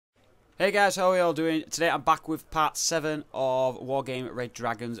Hey guys, how are you all doing? Today I'm back with part 7 of Wargame Red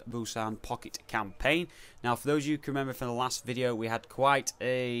Dragon's Busan Pocket Campaign. Now for those of you who can remember from the last video, we had quite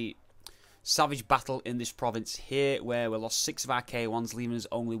a savage battle in this province here where we lost 6 of our K1s, leaving us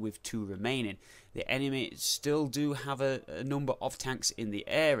only with 2 remaining. The enemy still do have a number of tanks in the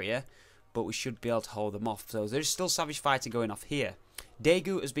area, but we should be able to hold them off. So there's still savage fighting going off here.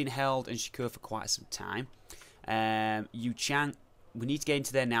 Daegu has been held and secured for quite some time. Yuchang, we need to get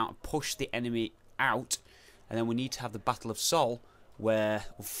into there now and push the enemy out, and then we need to have the Battle of Seoul, where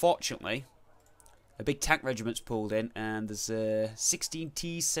unfortunately a big tank regiment's pulled in, and there's 16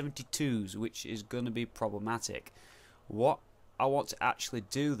 T-72s, which is going to be problematic. What I want to actually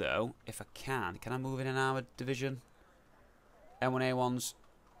do though, if I can I move in an armoured division? M1A1s,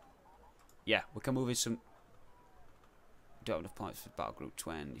 yeah, we can move in some. Don't have enough points for battle group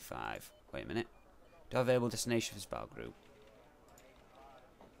 25. Wait a minute, do I have available destination for this battle group?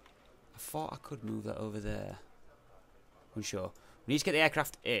 I thought I could move that over there. Unsure. We need to get the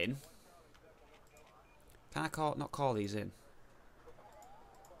aircraft in. Can I not call these in?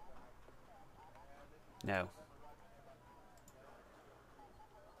 No.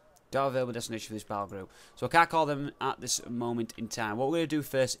 Don't have available destination for this battle group. So I can't call them at this moment in time. What we're going to do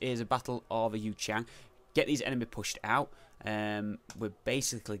first is a battle of a Yuchang. Get these enemy pushed out. We've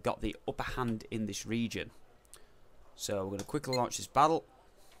basically got the upper hand in this region. So we're going to quickly launch this battle.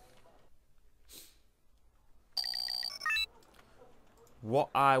 What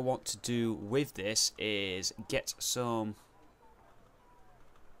I want to do with this is get some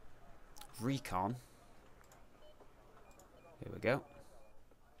recon. Here we go.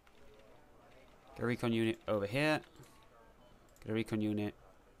 Get a recon unit over here. Get a recon unit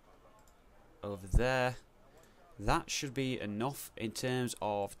over there. That should be enough in terms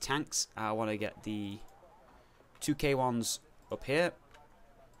of tanks. I want to get the 2 K1s up here.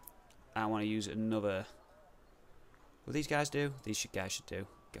 I want to use another. What do these guys do? These guys should do.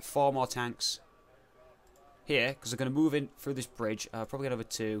 Get 4 more tanks here, because they're going to move in through this bridge. I'll probably get over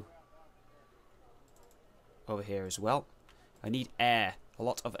 2 over here as well. I need air. A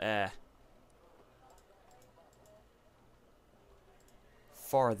lot of air.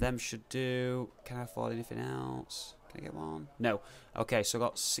 4 of them should do. Can I afford anything else? Can I get one? No. Okay, so I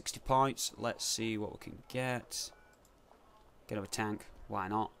got 60 points. Let's see what we can get. Get another tank. Why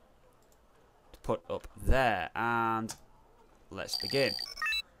not? Put up there, and let's begin.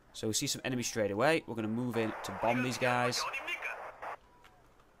 So we see some enemies straight away. We're going to move in to bomb these guys.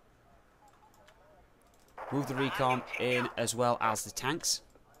 Move the recon in as well as the tanks.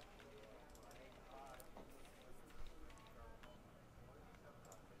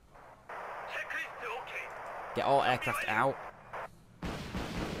 Get all aircraft out.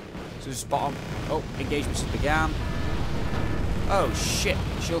 So spot on. Oh, engagements have began. Oh shit,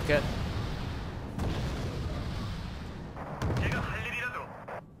 Shulker.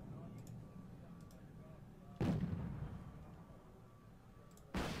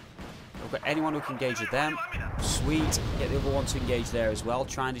 Got anyone who can engage with them. Sweet. Get the other one to engage there as well.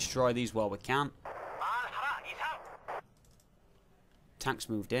 Try and destroy these while we can. Tanks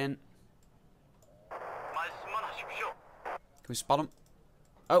moved in. Can we spot them?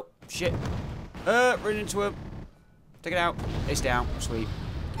 Oh, shit. Run into him. Take it out. It's down. Sweet.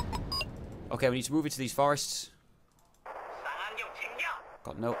 Okay, we need to move into these forests.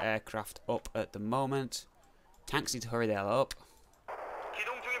 Got no aircraft up at the moment. Tanks need to hurry the hell up.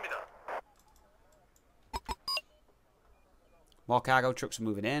 More cargo trucks are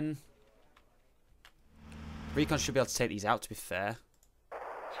moving in. Recon should be able to take these out, to be fair.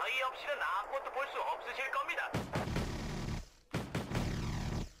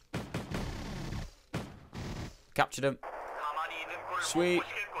 Captured them. Sweet.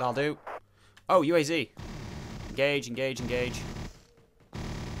 That'll do. Oh, UAZ. Engage, engage, engage.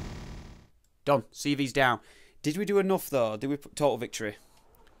 Done. CV's down. Did we do enough, though? Did we put total victory?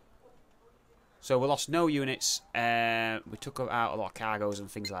 So we lost no units. We took out a lot of cargoes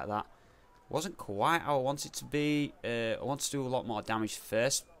and things like that. Wasn't quite how I wanted it to be. I wanted to do a lot more damage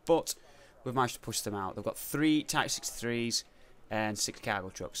first, but we've managed to push them out. They've got 3 Type 63s and 6 cargo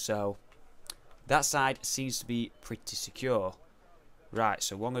trucks. So that side seems to be pretty secure. Right,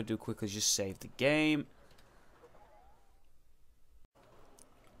 so what I'm going to do quickly is just save the game.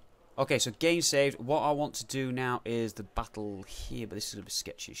 Okay, so game saved. What I want to do now is the battle here, but this is going to be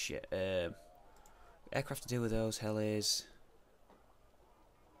sketchy as shit. Aircraft to deal with those, helis.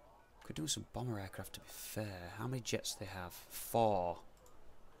 Could do some bomber aircraft, to be fair. How many jets do they have? 4.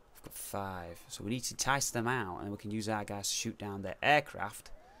 We've got 5. So we need to entice them out, and then we can use our guys to shoot down their aircraft.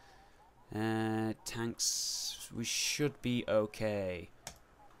 Tanks, we should be okay.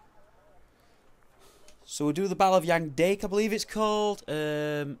 So we'll do the Battle of Yangdake, I believe it's called,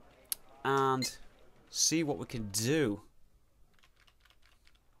 and see what we can do.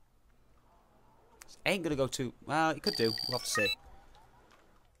 This ain't gonna go too well. It could do. We'll have to see.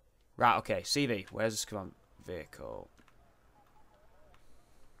 Right. Okay. CV. Where's this command vehicle?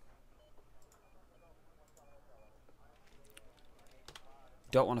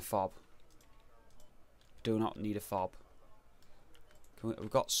 Don't want a fob. Do not need a fob. We've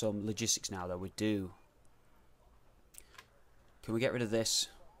got some logistics now, though. We do. Can we get rid of this?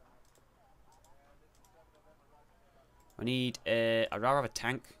 I need I'd rather have a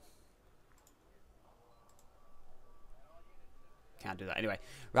tank. Can't do that anyway.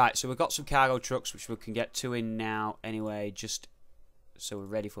 Right, so we've got some cargo trucks which we can get two in now anyway, just so we're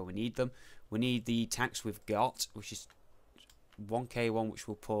ready for when we need them. We need the tanks we've got, which is 1K1, which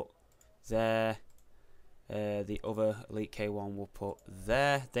we'll put there. The other Elite K1 we'll put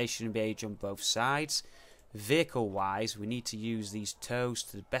there. They shouldn't be aged on both sides. Vehicle wise, we need to use these tows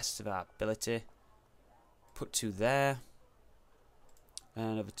to the best of our ability. Put two there.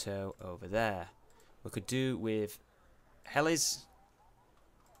 And another tow over there. We could do with helis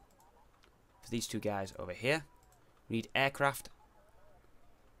for these two guys over here. We need aircraft.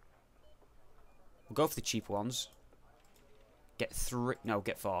 We'll go for the cheaper ones. Get three. No,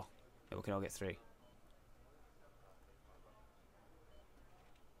 get four. Yeah, we can all get three.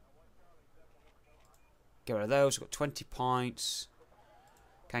 Get rid of those. We've got 20 points.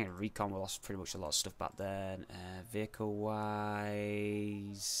 Can't get recon. We lost pretty much a lot of stuff back then. Vehicle wise,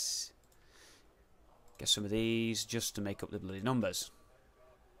 get some of these just to make up the bloody numbers.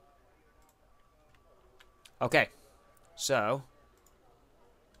 Okay, so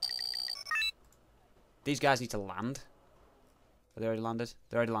these guys need to land. Are they already landed?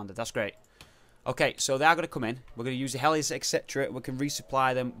 They're already landed. That's great. Okay, so they are going to come in. We're going to use the helis, etc. We can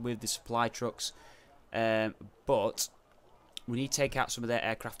resupply them with the supply trucks. But we need to take out some of their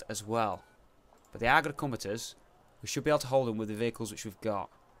aircraft as well. But they are going to come at us. We should be able to hold them with the vehicles which we've got.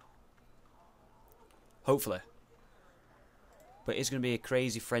 Hopefully. But it's going to be a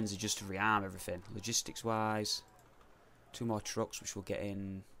crazy frenzy just to rearm everything. Logistics wise. Two more trucks which we'll get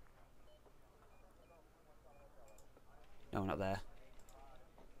in. No, not there.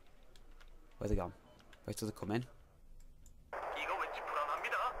 Where they gone? Wait till they come in.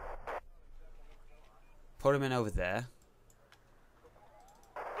 Put them in over there.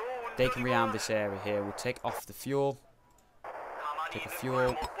 They can rearm this area here. We'll take off the fuel. Take the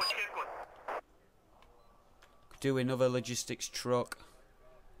fuel. Do another logistics truck.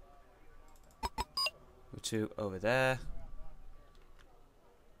 Go to over there.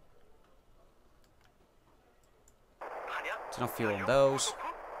 Turn off fuel on those.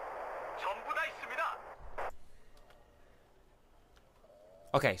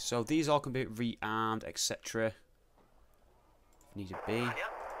 Okay, so these all can be rearmed, etc. Need to be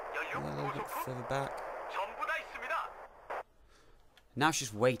a little bit further back. Now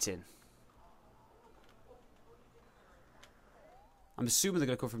she's waiting. I'm assuming they're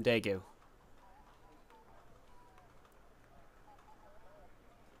going to come from Daegu.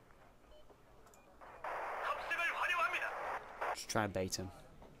 Just try and bait him.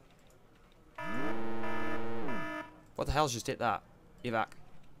 What the hell's just hit that? Evac.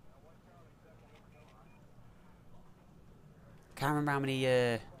 Can't remember how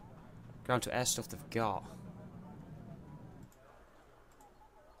many ground to air stuff they've got.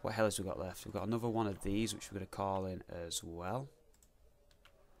 What hell has we got left? We've got another one of these which we're going to call in as well.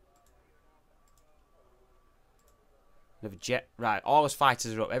 Another jet. Right, all those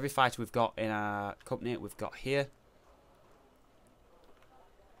fighters are up. Every fighter we've got in our company we've got here.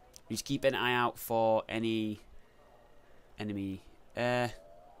 We just keep an eye out for any enemy air.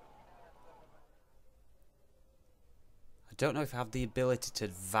 I don't know if I have the ability to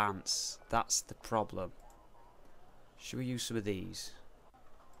advance. That's the problem. Should we use some of these?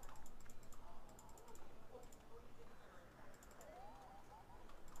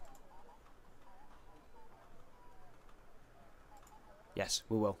 Yes,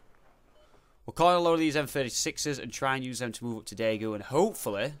 we will. We'll call in a load of these M36s and try and use them to move up to Daegu and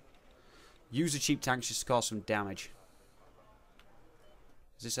hopefully use the cheap tanks just to cause some damage.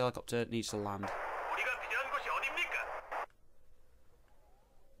 This helicopter needs to land.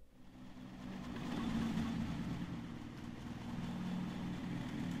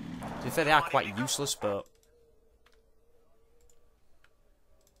 To be fair, they are quite useless, but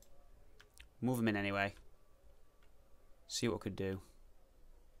move them in anyway. See what we could do.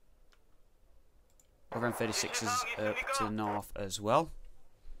 Other M36 is up to the north as well.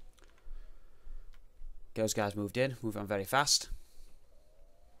 Those guys moved in. Move on very fast.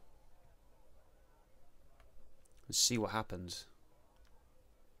 and see what happens.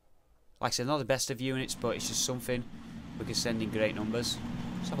 Like I said, not the best of units, but it's just something we can send in great numbers.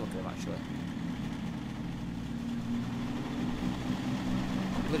 Let's have a look at them actually.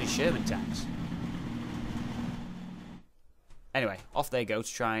 Bloody Sherman tanks. Anyway, off they go to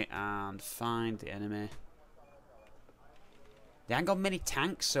try and find the enemy. They haven't got many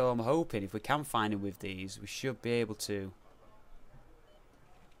tanks, so I'm hoping if we can find them with these, we should be able to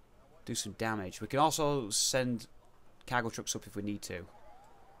do some damage. We can also send cargo trucks up if we need to.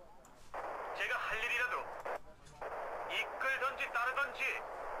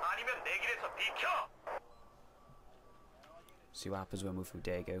 See what happens when we move through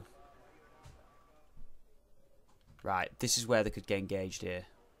Daegu. Right, this is where they could get engaged here.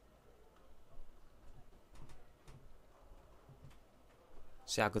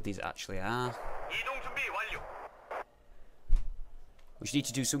 See how good these actually are. We should need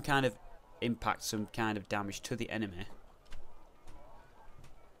to do some kind of impact, some kind of damage to the enemy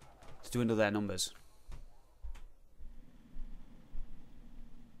to dwindle their numbers.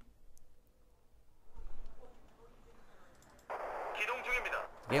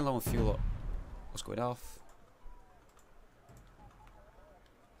 Getting low on fuel. What's going off?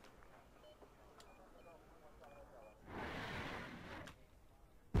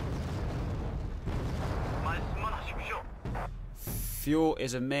 Fuel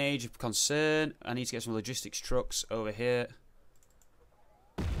is a major concern. I need to get some logistics trucks over here.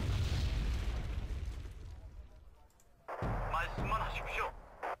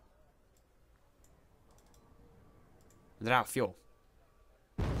 They're out of fuel.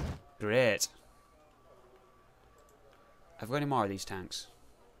 Great. Have we got any more of these tanks?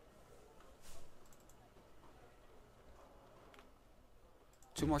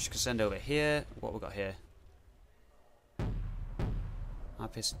 Two more you can send over here. What we got here?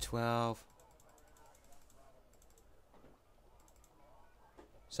 IPS 12.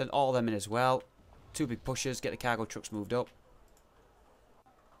 Send all of them in as well. Two big pushers. Get the cargo trucks moved up.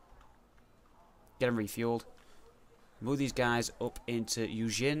 Get them refueled. Move these guys up into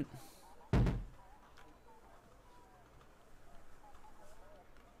Eugene.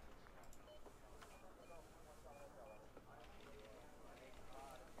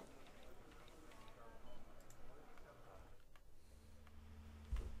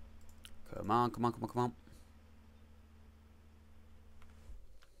 Come on, come on, come on, come on.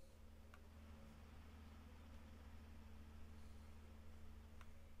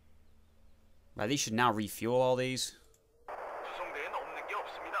 Right, these should now refuel all these.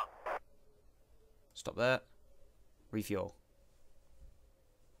 Stop there. Refuel.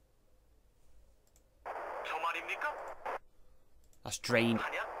 That's drained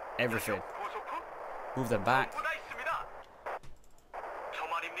everything. Move them back.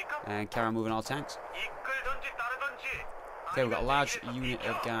 And carry on moving our tanks. Okay, we've got a large unit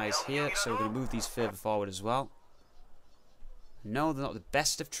of guys here, so we're going to move these further forward as well. No, they're not the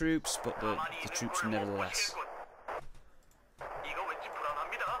best of troops, but the troops nevertheless.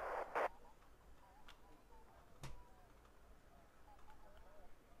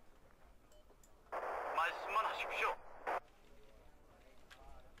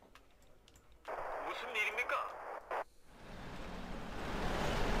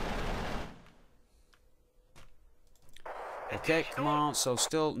 Okay, come on. So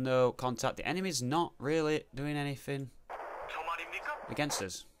still no contact. The enemy's not really doing anything against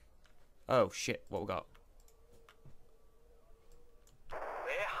us. Oh shit, what we got?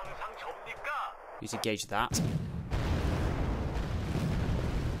 Need to gauge that.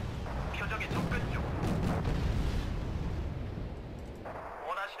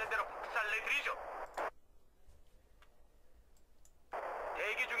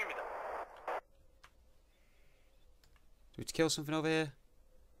 Do we kill something over here?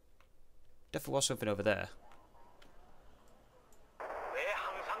 Definitely was something over there.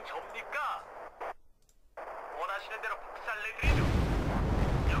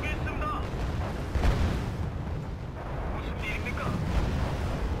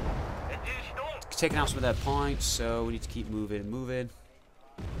 Taking out some of their points, so we need to keep moving and moving.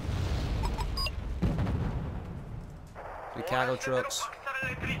 The cargo trucks.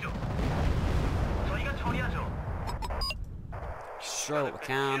 Destroy what we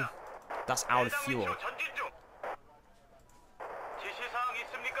can. That's out of fuel.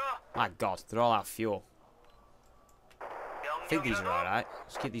 My god, they're all out of fuel. I think these are alright.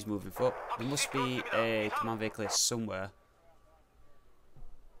 Let's keep these moving forward. There must be a command vehicle here somewhere.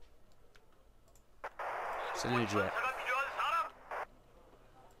 It's an energy jet.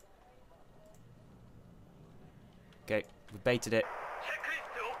 Okay, we baited it.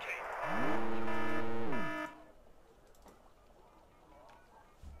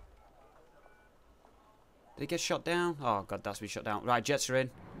 Did it get shot down? Oh god, that's been shot down. Right, jets are in.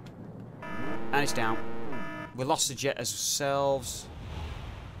 And it's down. We lost the jet ourselves.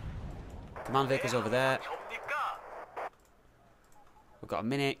 Command vehicle's over there. We've got a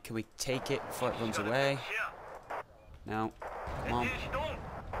minute. Can we take it before it runs away? No. Come on.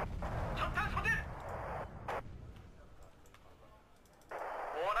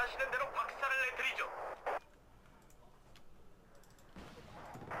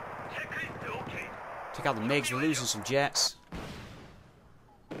 Take out the MiGs. We're losing some jets.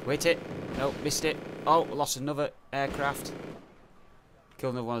 Wait it. No, missed it. Oh, we lost another aircraft.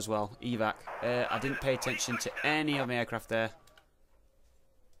 Killed another one as well. Evac. I didn't pay attention to any of my aircraft there.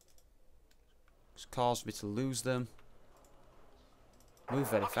 It's caused me to lose them.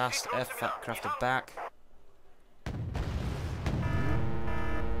 Move very fast. Aircraft are back.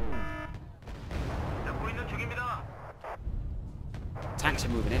 Tanks are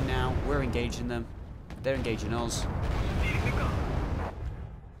moving in now. We're engaging them. They're engaging us.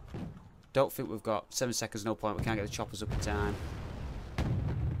 Don't think we've got 7 seconds, no point. We can't get the choppers up in time.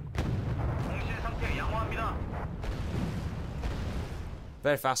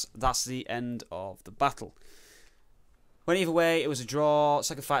 Very fast. That's the end of the battle. Well, either way, it was a draw.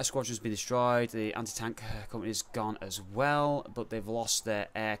 Second fighter squadron's been destroyed. The anti-tank company's gone as well, but they've lost their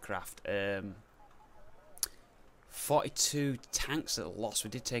aircraft. 42 tanks that are lost. We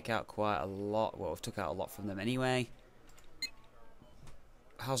did take out quite a lot. Well, we've took out a lot from them anyway.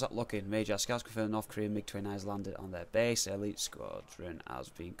 How's that looking? Major scouts confirmed North Korean MiG-29 has landed on their base. The elite squadron has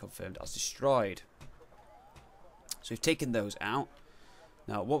been confirmed as destroyed. So we've taken those out.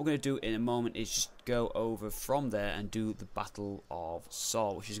 Now what we're going to do in a moment is just go over from there and do the Battle of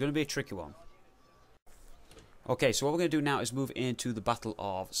Seoul, which is going to be a tricky one. Okay, so what we're going to do now is move into the Battle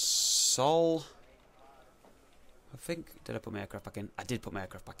of Seoul. I think, did I put my aircraft back in? I did put my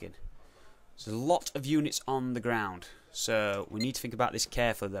aircraft back in. There's a lot of units on the ground, so we need to think about this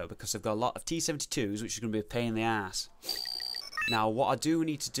carefully though, because they've got a lot of T-72s, which is going to be a pain in the ass. Now what I do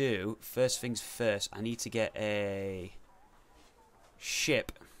need to do, first things first, I need to get a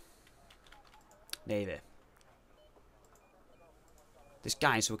ship navy. This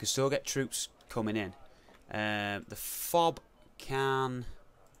guy, so we can still get troops coming in. The FOB can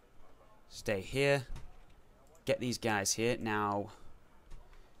stay here. Get these guys here. Now,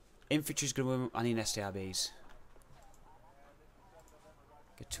 infantry's going to move. I need STRBs.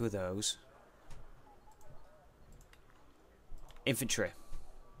 Get 2 of those. Infantry.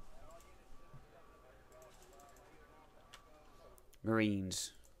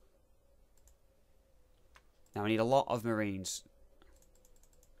 Marines. Now, I need a lot of Marines.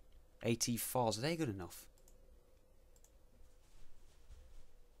 AT-4s, are they good enough?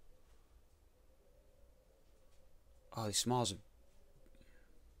 Oh, these smalls are...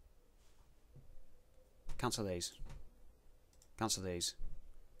 Cancel these. Cancel these.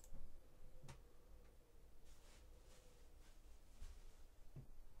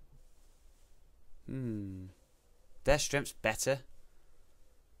 Their strength's better.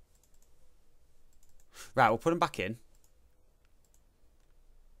 Right, we'll put them back in.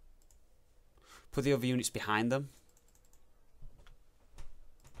 Put the other units behind them.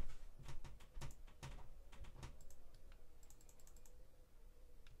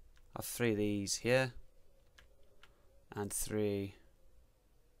 Have 3 of these here. And 3.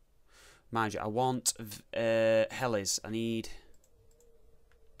 Mind you, I want helis. I need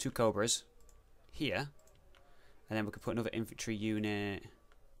 2 Cobras here. And then we could put another infantry unit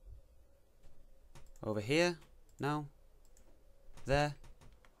over here. No. There.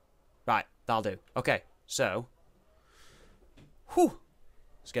 Right, that'll do. Okay, so. Whew.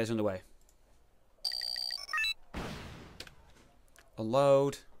 Let's get this underway.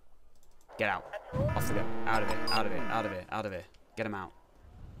 Unload. Get out. Off they go. Out of it. Out of it. Out of it. Out of it. Get them out.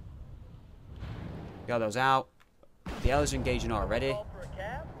 Got those out. The L's are engaging already.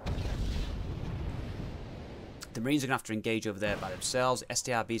 The Marines are going to have to engage over there by themselves. The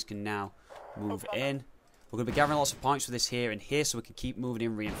STRBs can now move in. We're going to be gathering lots of points for this here and here so we can keep moving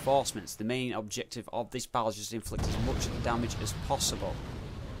in reinforcements. The main objective of this battle is just to inflict as much damage as possible.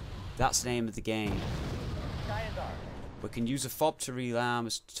 That's the name of the game. We can use a FOB to rearm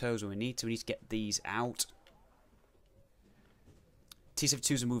as toes when we need to. We need to get these out.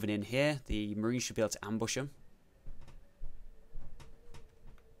 T-72s are moving in here. The Marines should be able to ambush them.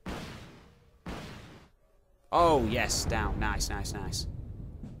 Oh, yes, down. Nice, nice, nice.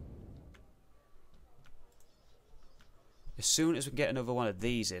 As soon as we can get another one of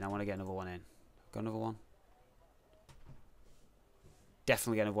these in, I want to get another one in. Got another one?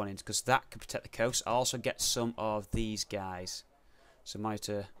 Definitely get another one in, because that could protect the coast. I'll also get some of these guys. So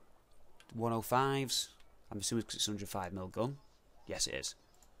monitor 105s. I'm assuming it's a 105mm gun. Yes, it is.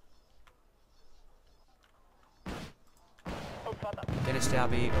 Get a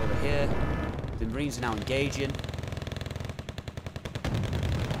STRB over here. The Marines are now engaging.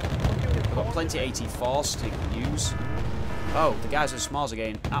 We've got plenty of AT4s to use. Oh, the guys at Smalls are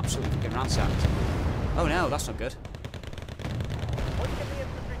getting absolutely fucking ransacked. Oh no, that's not good.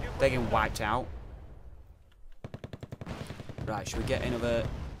 They're getting wiped out. Right, should we get another...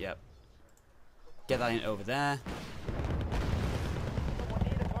 Yep. Get that in over there.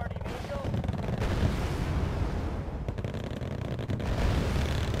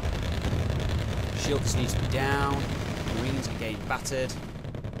 Shields needs to be down. Marines are getting battered.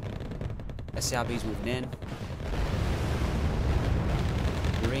 SCRB's moving in.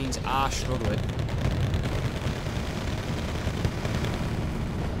 Marines are struggling.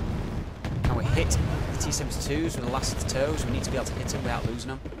 Can we hit the T-72s with the last of the toes? We need to be able to hit them without losing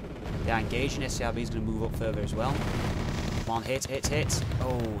them. They are engaging. SCRB's going to move up further as well. Come on, hit, hit, hit.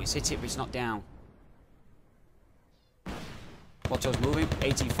 Oh, it's hit it, but it's not down. Motto's moving.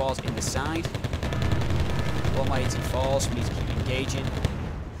 AT4's in the side. All my AT4s, we need to keep engaging.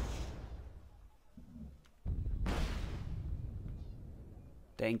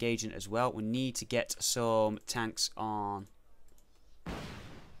 They're engaging as well. We need to get some tanks on.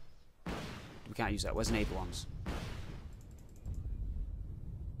 We can't use that. Where's the naval ones?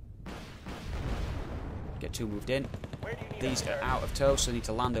 Get two moved in. These are out of tow, so I need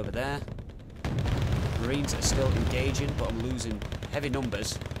to land over there. Marines are still engaging, but I'm losing heavy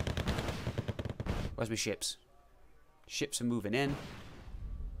numbers. Where's my ships? Ships are moving in.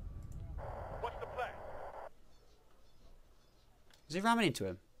 What's the plan? Is he ramming into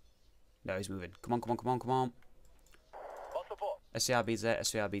him? No, he's moving. Come on, come on, come on, come on. SCRB's there,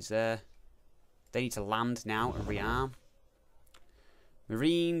 SCRB's there. They need to land now and rearm.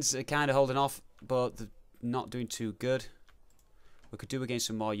 Marines are kind of holding off, but they're not doing too good. We could do against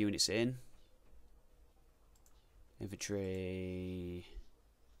some more units in. Infantry.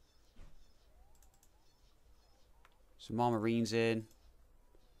 Some more Marines in.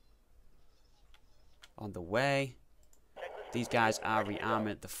 On the way. These guys are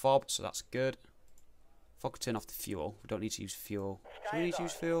rearming the FOB, so that's good. If I could turn off the fuel. We don't need to use fuel. Do we need to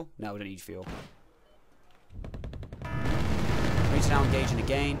use fuel? No, we don't need fuel. Marines are now engaging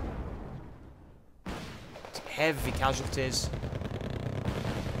again. Heavy casualties.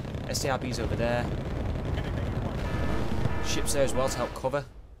 STRB's over there. Ships there as well to help cover.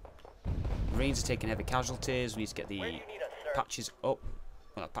 Marines are taking heavy casualties. We need to get the patches up.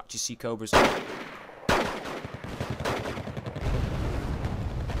 Well, patches Sea Cobras up.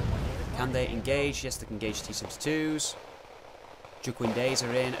 Can they engage? Yes, they can engage T-72s. Jukwin Days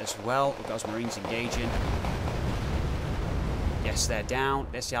are in as well. We've got those Marines engaging. Yes, they're down.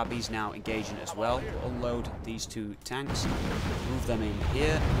 SCRB's now engaging as well. We'll unload these two tanks. Move them in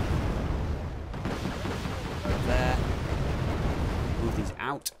here. There. Move these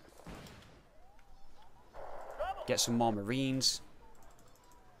out. Get some more Marines.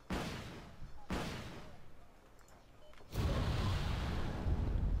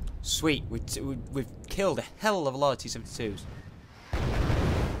 Sweet. We've killed a hell of a lot of T-72s.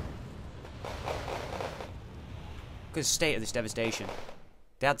 Look at the state of this devastation.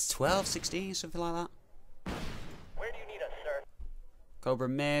 They had 12, 16, something like that. Where do you need us, sir? Cobra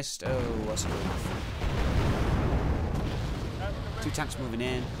missed. Oh, what's good enough? Two tanks moving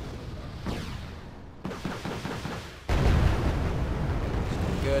in.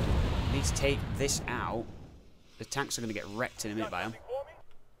 Good. Need to take this out. The tanks are going to get wrecked in a minute by them.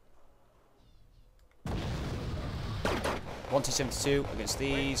 One T-72 against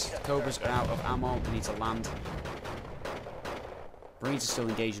these. The Cobras are out of ammo. We need to land. Marines are still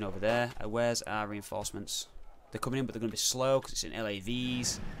engaging over there. Where's our reinforcements? They're coming in, but they're going to be slow because it's in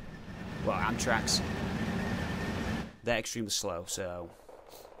LAVs. Well, Amtraks. They're extremely slow, so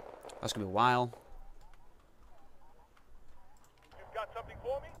that's going to be a while. You've got something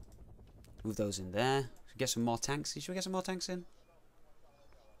for me? Move those in there. Get some more tanks. Should we get some more tanks in?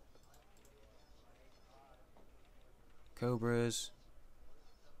 Cobras.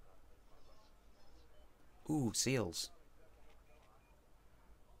 Ooh, seals.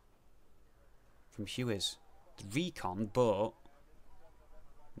 From Huey's. The recon, but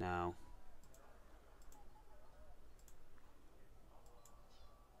no.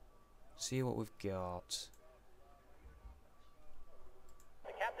 See what we've got.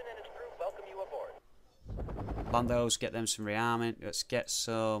 The captain and his crew welcome you aboard. Land those, get them some rearmament. Let's get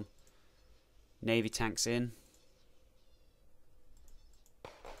some Navy tanks in.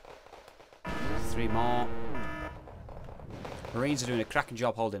 3 more. Marines are doing a cracking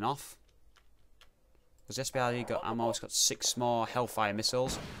job holding off. Because SPRD got ammo, it's got 6 more Hellfire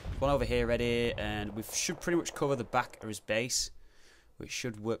missiles. One over here ready, and we should pretty much cover the back of his base, which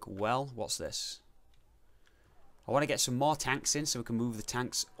should work well. What's this? I want to get some more tanks in so we can move the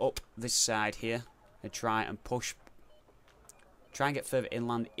tanks up this side here and try and push. Try and get further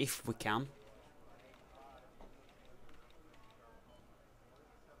inland if we can.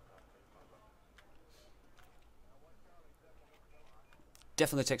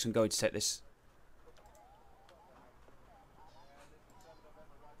 Definitely take some going to take this.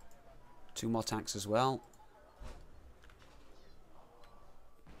 2 more tanks as well.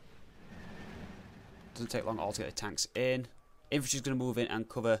 Doesn't take long at all to get the tanks in. Infantry's going to move in and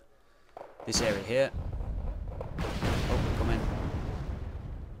cover this area here. Oh, come in.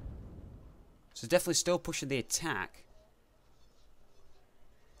 So definitely still pushing the attack.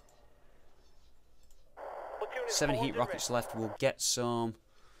 7 heat rockets left. We'll get some.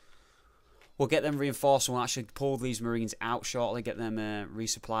 We'll get them reinforced. We'll actually pull these Marines out shortly. Get them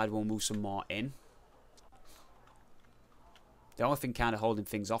resupplied. We'll move some more in. The only thing kind of holding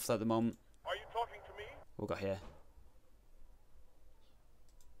things off at the moment. Are you talking to me? We've got here.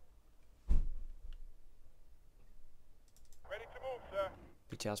 Ready to move, sir.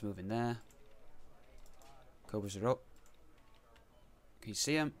 BTR's moving there. Cobras are up. Can you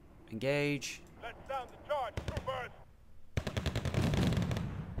see them? Engage. Let's sound the charge. Troopers.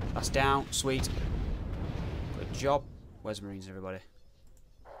 That's down. Sweet. Good job. Where's Marines, everybody?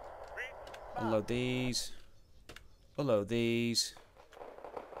 Unload these. Unload these.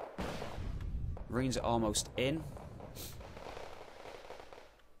 Marines are almost in.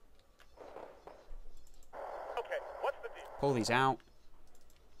 Okay, what's the deal? Pull these out.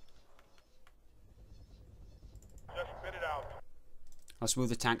 Just spit it out. Let's move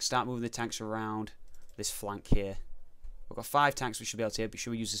the tanks. Start moving the tanks around this flank here. We've got 5 tanks we should be able to hit. Be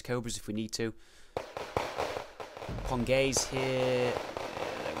sure we use as Cobras if we need to. Pongays here.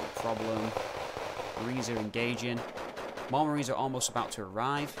 Yeah, no problem. Marines are engaging. More Marines are almost about to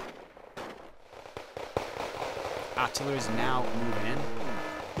arrive. Artillery is now moving in.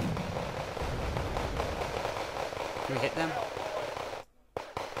 Can we hit them?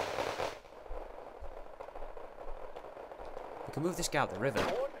 We can move this guy up the river.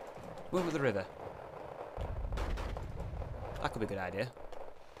 Move up the river. That could be a good idea.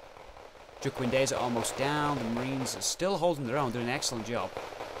 Jukwin days are almost down. The Marines are still holding their own, doing an excellent job.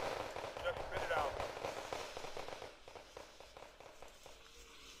 Just spit it out.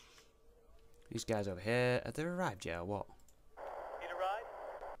 These guys over here, have they arrived yet or what? Need a ride?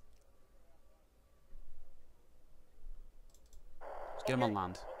 Let's get them on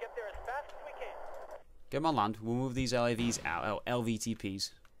land. We'll get there as fast as we can. Get them on land. We'll move these LAVs out. Oh,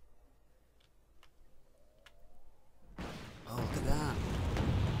 LVTPs. Oh, look at that.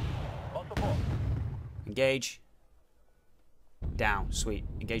 Multiple. Engage. Down. Sweet.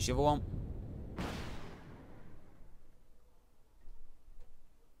 Engage the other one.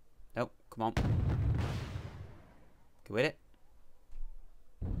 Nope. Come on. Go with it.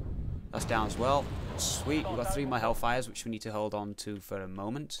 That's down as well. Sweet. We've got 3 more Hellfires, which we need to hold on to for a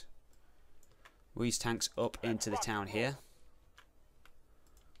moment. Move these tanks up into the town here.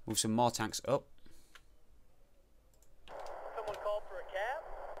 Move some more tanks up. Someone called for a cab?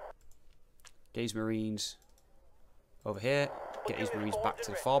 Get these Marines over here. Get these Marines back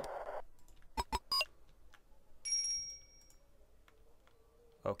to the fob.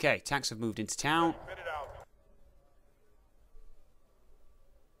 Okay, tanks have moved into town. Spit it out.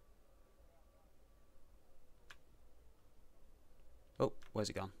 Oh, where's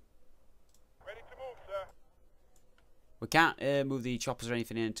it gone? Ready to move, sir. We can't move the choppers or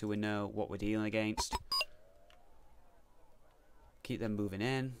anything in until we know what we're dealing against. Keep them moving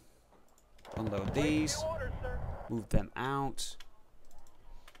in. Unload these. New orders, sir. Move them out.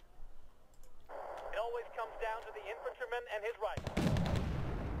 It always comes down to the infantryman and his rifle.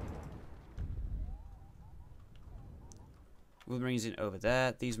 Move the Marines in over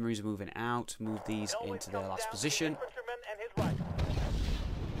there. These Marines are moving out. Move these It always into their comes last down to the position. infantryman and his rifle.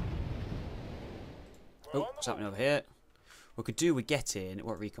 We're Oh, on the what's happening move. over here? We could do with getting...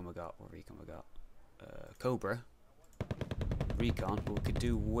 What recon we got? What recon we got? Cobra. Recon. But we could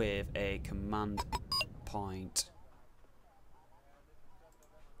do with a command point.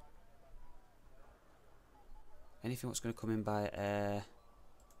 Anything what's going to come in by air?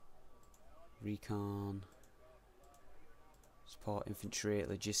 Recon. Support infantry,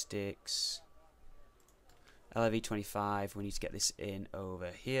 logistics. LIV 25. We need to get this in over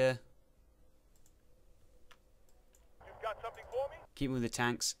here. You've got something for me? Keep moving the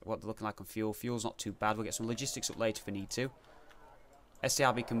tanks. What they're looking like on fuel. Fuel's not too bad. We'll get some logistics up later if we need to.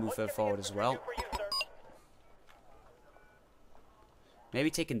 STRB can move What further can the forward as infantry well. do for you, sir? Maybe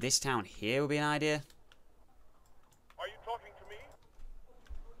taking this town here would be an idea. Are you talking to me?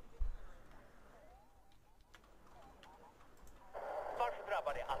 Varför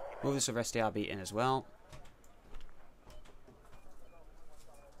drabbar det alltid mig? Move this arrest ARB in as well.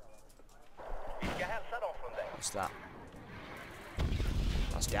 Vi ska hälsa dem från dig. What's that?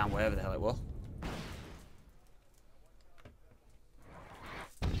 That's down wherever the hell it was.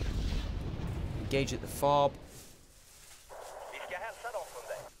 Engage at the fob. Vi ska hälsa dem från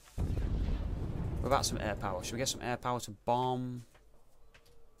dig. What about some air power? Should we get some air power to bomb?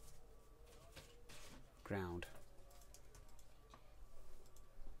 Ground.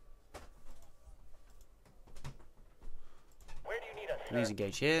 Where do you need us, Please sir?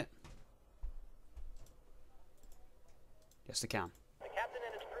 engage here. Yes, they can. The captain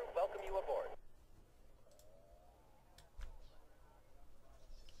and his crew welcome you aboard.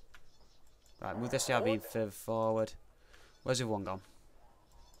 Right, move this CRB further forward. Where's the other one gone?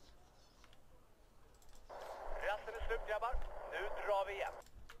 Rasten är slut, grabbar. Nu drar vi igen.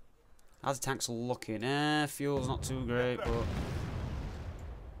 How's the tanks looking? Fuel's not too great, but...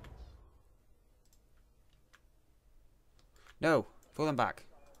 No! Pull them back.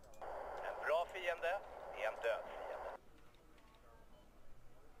 En bra fiende är en död fiende.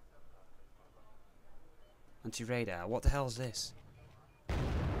 Anti-radar. What the hell is this?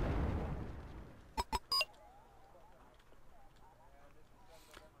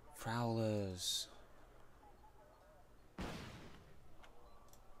 Prowlers.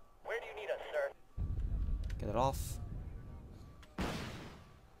 Where do you need us, sir? Get it off.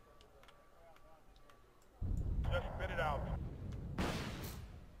 Just spit it out.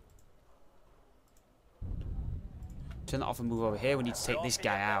 Turn that off and move over here. We need to take this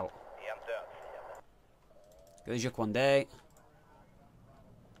guy out. Är en död fiende. Get the Juk one day.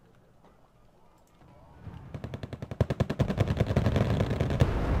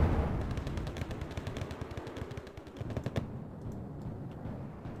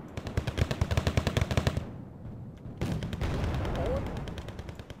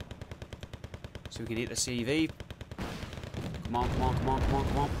 So we can hit the CV. Come on, come on, come on, come on,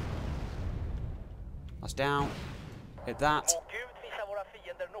 come on. That's down. Hit that. Må Gud visa våra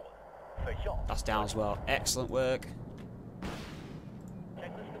fiender nåd. För jag. That's down as well. Excellent work.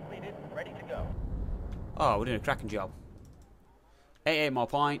 Checklist completed. Ready to go. Oh, we're doing a cracking job. 88 more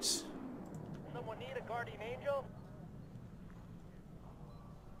points. Someone need a guardian angel?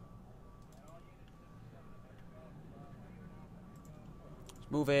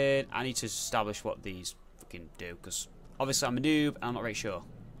 Let's move in. I need to establish what these fucking do, because obviously I'm a noob and I'm not very sure.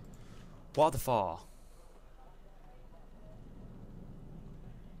 What are the for?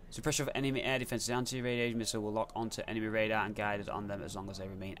 Suppression of enemy air defense. The anti-radiation missile will lock onto enemy radar and guided on them as long as they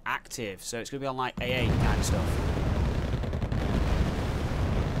remain active. So it's going to be on like AA kind of stuff.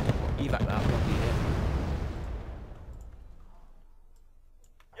 Evac that, we don't need it.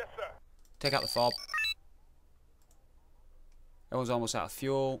 Yes, sir. Take out the fob. Everyone's almost out of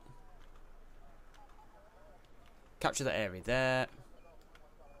fuel. Capture that area there.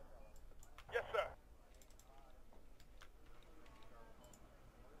 Yes, sir.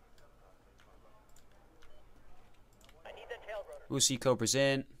 I need that tail rotor. We'll see Cobra's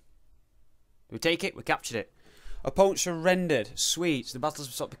in. We take it, we captured it. Opponent surrendered. Sweet. So the battles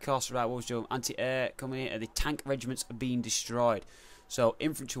have stopped because, right, what was doing? Anti-air coming in, and the tank regiments are being destroyed. So,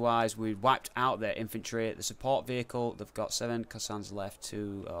 infantry-wise, we wiped out their infantry. The support vehicle, they've got 7 Cossans left,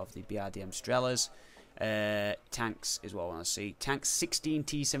 2 of the BRDM Strelas. Tanks is what I want to see. Tanks 16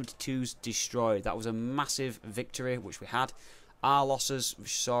 T-72s destroyed. That was a massive victory, which we had. Our losses,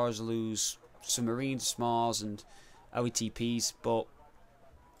 which saw us lose some Marines, SMARs, and OETPs, but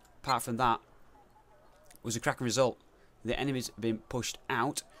apart from that, it was a cracking result. The enemy's been pushed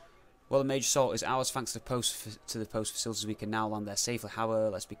out. Well, the major assault is ours thanks to the post facilities. We can now land there safely. However,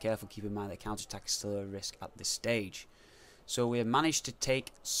 let's be careful. Keep in mind that counterattack is still a risk at this stage. So we have managed to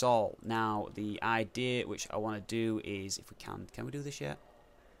take Seoul. Now, the idea which I want to do is, if we can we do this yet?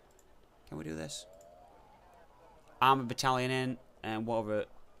 Can we do this? Armored battalion in, and what other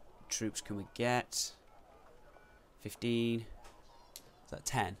troops can we get? 15. Is that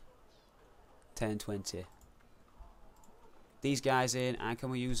 10? 10, 20. These guys in, and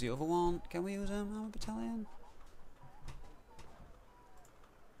can we use the other one? Can we use them? Armored battalion?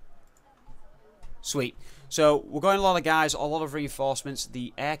 Sweet. So we're going a lot of guys, a lot of reinforcements.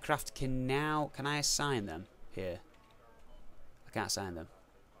 The aircraft can now... Can I assign them here? I can't assign them.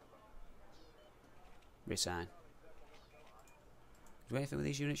 Reassign. Do anything with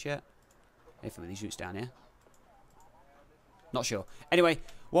these units yet? Anything with these units down here? Not sure. Anyway,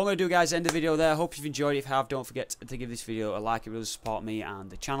 What I'm going to do, guys, end the video there. Hope you've enjoyed it. If you have, don't forget to give this video a like. It really support me and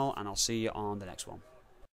the channel, and I'll see you on the next one.